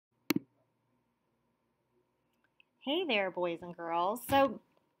Hey there, boys and girls. So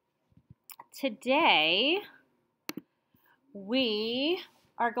today we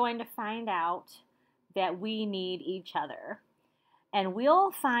are going to find out that we need each other. And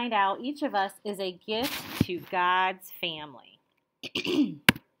we'll find out each of us is a gift to God's family.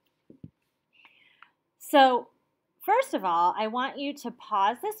 So, first of all, I want you to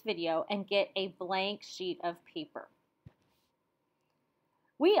pause this video and get a blank sheet of paper.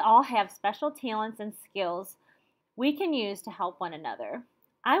 We all have special talents and skills we can use to help one another.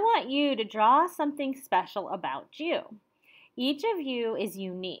 I want you to draw something special about you. Each of you is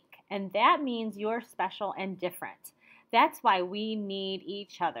unique, and that means you're special and different. That's why we need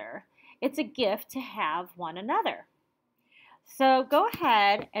each other. It's a gift to have one another. So go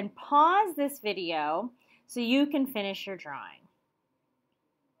ahead and pause this video so you can finish your drawing.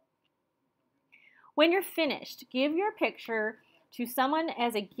 When you're finished, give your picture to someone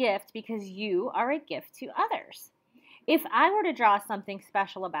as a gift because you are a gift to others. If I were to draw something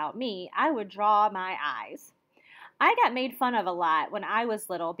special about me, I would draw my eyes. I got made fun of a lot when I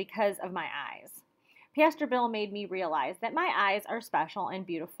was little because of my eyes. Pastor Bill made me realize that my eyes are special and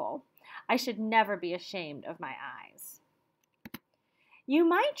beautiful. I should never be ashamed of my eyes. You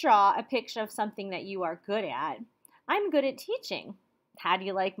might draw a picture of something that you are good at. I'm good at teaching. How do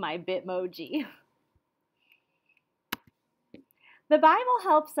you like my Bitmoji? The Bible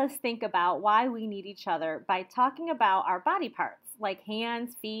helps us think about why we need each other by talking about our body parts, like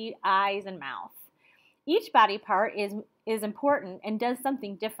hands, feet, eyes, and mouth. Each body part is important and does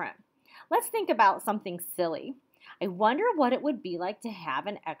something different. Let's think about something silly. I wonder what it would be like to have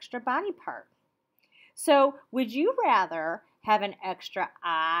an extra body part. So, would you rather have an extra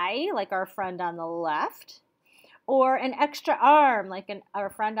eye, like our friend on the left, or an extra arm, like our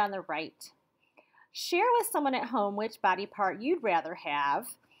friend on the right? Share with someone at home which body part you'd rather have,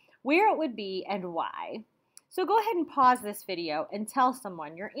 where it would be, and why. So go ahead and pause this video and tell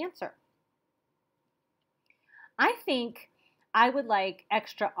someone your answer. I think I would like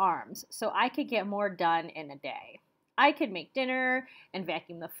extra arms so I could get more done in a day. I could make dinner and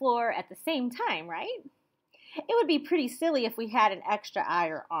vacuum the floor at the same time, right? It would be pretty silly if we had an extra eye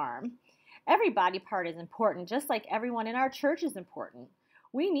or arm. Every body part is important, just like everyone in our church is important.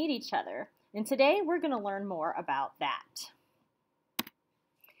 We need each other. And today we're going to learn more about that.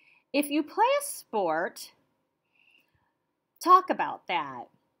 If you play a sport, talk about that.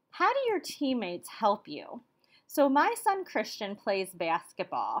 How do your teammates help you? So my son Christian plays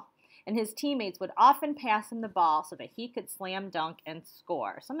basketball, and his teammates would often pass him the ball so that he could slam dunk and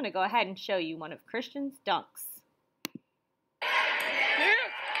score. So I'm going to go ahead and show you one of Christian's dunks.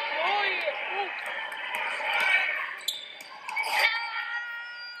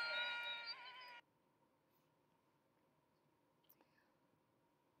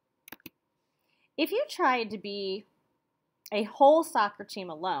 If you tried to be a whole soccer team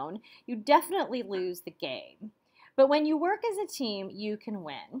alone, you definitely lose the game. But when you work as a team, you can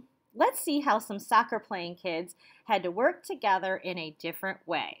win. Let's see how some soccer playing kids had to work together in a different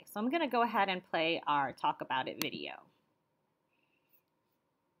way. So I'm going to go ahead and play our Talk About It video.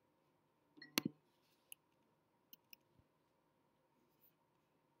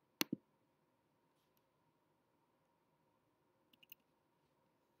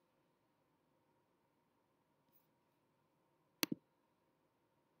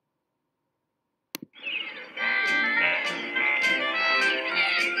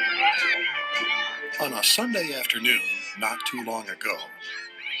 On a Sunday afternoon, not too long ago,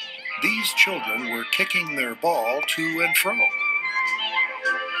 these children were kicking their ball to and fro.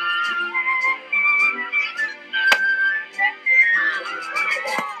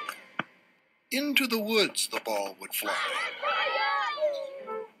 Into the woods the ball would fly,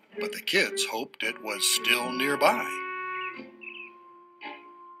 but the kids hoped it was still nearby.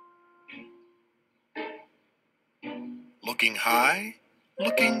 Looking high,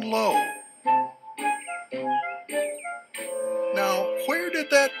 looking low. Now, where did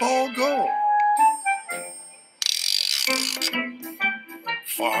that ball go?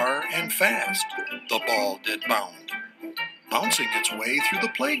 Far and fast the ball did bound, bouncing its way through the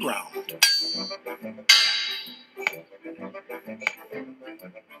playground.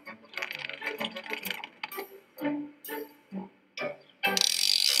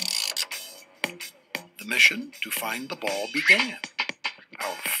 The mission to find the ball began.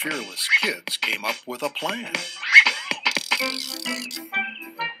 Our fearless kids came up with a plan.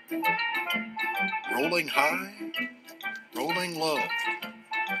 Rolling high, rolling low.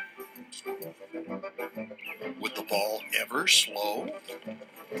 Would the ball ever slow?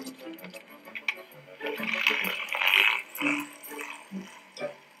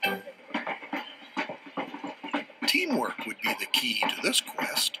 Teamwork would be the key to this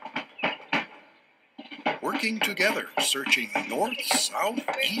quest. Working together, searching north, south,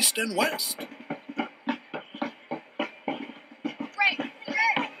 east, and west.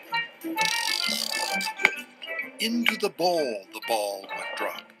 Into the bowl the ball would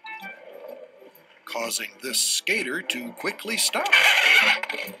drop, causing this skater to quickly stop.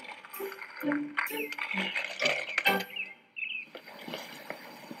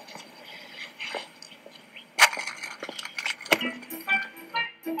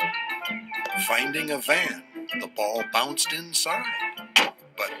 Finding a van, the ball bounced inside,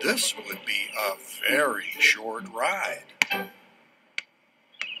 but this would be a very short ride.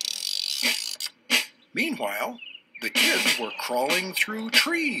 Meanwhile, the kids were crawling through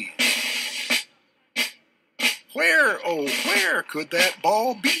trees. Where, oh where could that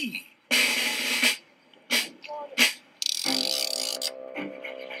ball be?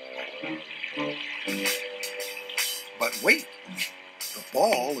 But wait, the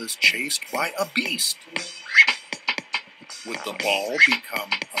ball is chased by a beast. Would the ball become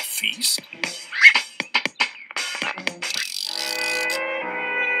a feast?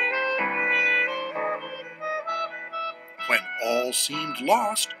 When all seemed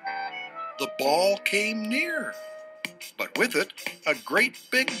lost, the ball came near, but with it a great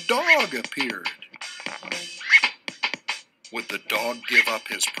big dog appeared. Would the dog give up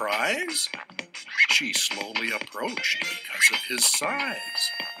his prize? She slowly approached because of his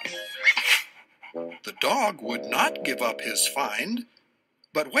size. The dog would not give up his find,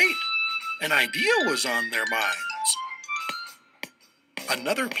 but wait, an idea was on their minds.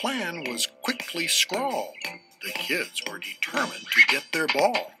 Another plan was quickly scrawled. The kids were determined to get their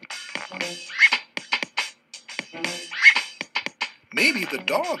ball. Maybe the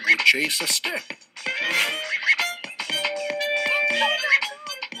dog would chase a stick.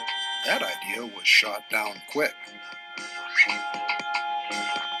 That idea was shot down quick.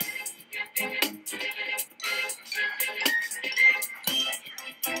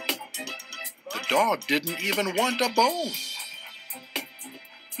 The dog didn't even want a bone.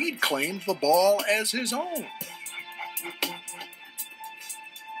 He'd claimed the ball as his own.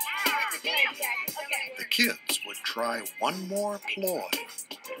 The kids would try one more ploy.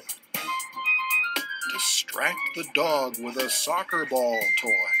 Distract the dog with a soccer ball toy.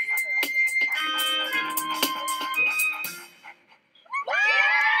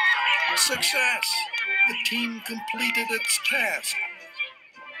 Success! The team completed its task.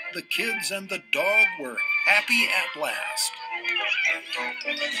 The kids and the dog were happy at last.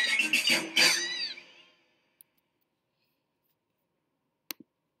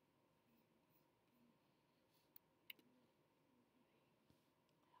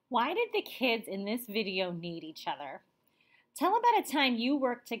 Why did the kids in this video need each other? Tell about a time you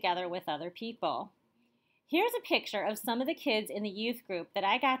worked together with other people. Here's a picture of some of the kids in the youth group that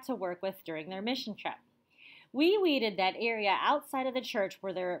I got to work with during their mission trip. We weeded that area outside of the church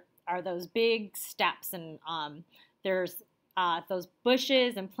where there are those big steps and there's those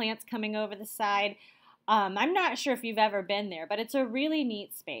bushes and plants coming over the side. I'm not sure if you've ever been there, but it's a really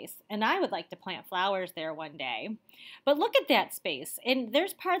neat space, and I would like to plant flowers there one day. But look at that space, and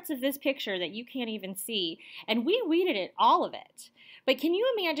there's parts of this picture that you can't even see, and we weeded it, all of it. But can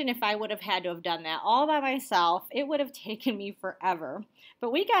you imagine if I would have had to have done that all by myself? It would have taken me forever.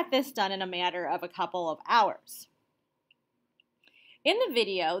 But we got this done in a matter of a couple of hours. In the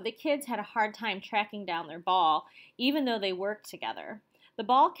video, the kids had a hard time tracking down their ball, even though they worked together. The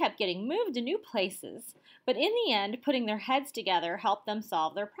ball kept getting moved to new places, but in the end, putting their heads together helped them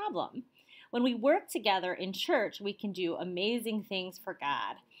solve their problem. When we work together in church, we can do amazing things for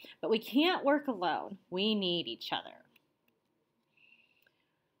God, but we can't work alone. We need each other.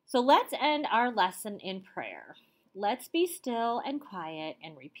 So let's end our lesson in prayer. Let's be still and quiet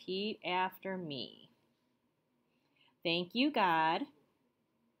and repeat after me. Thank you, God,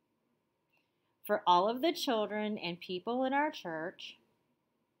 for all of the children and people in our church.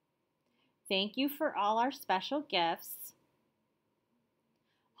 Thank you for all our special gifts.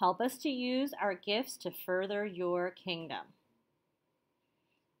 Help us to use our gifts to further your kingdom.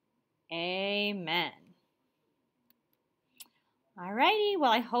 Amen. Alrighty,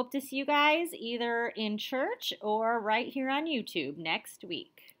 well, I hope to see you guys either in church or right here on YouTube next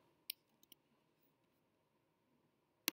week.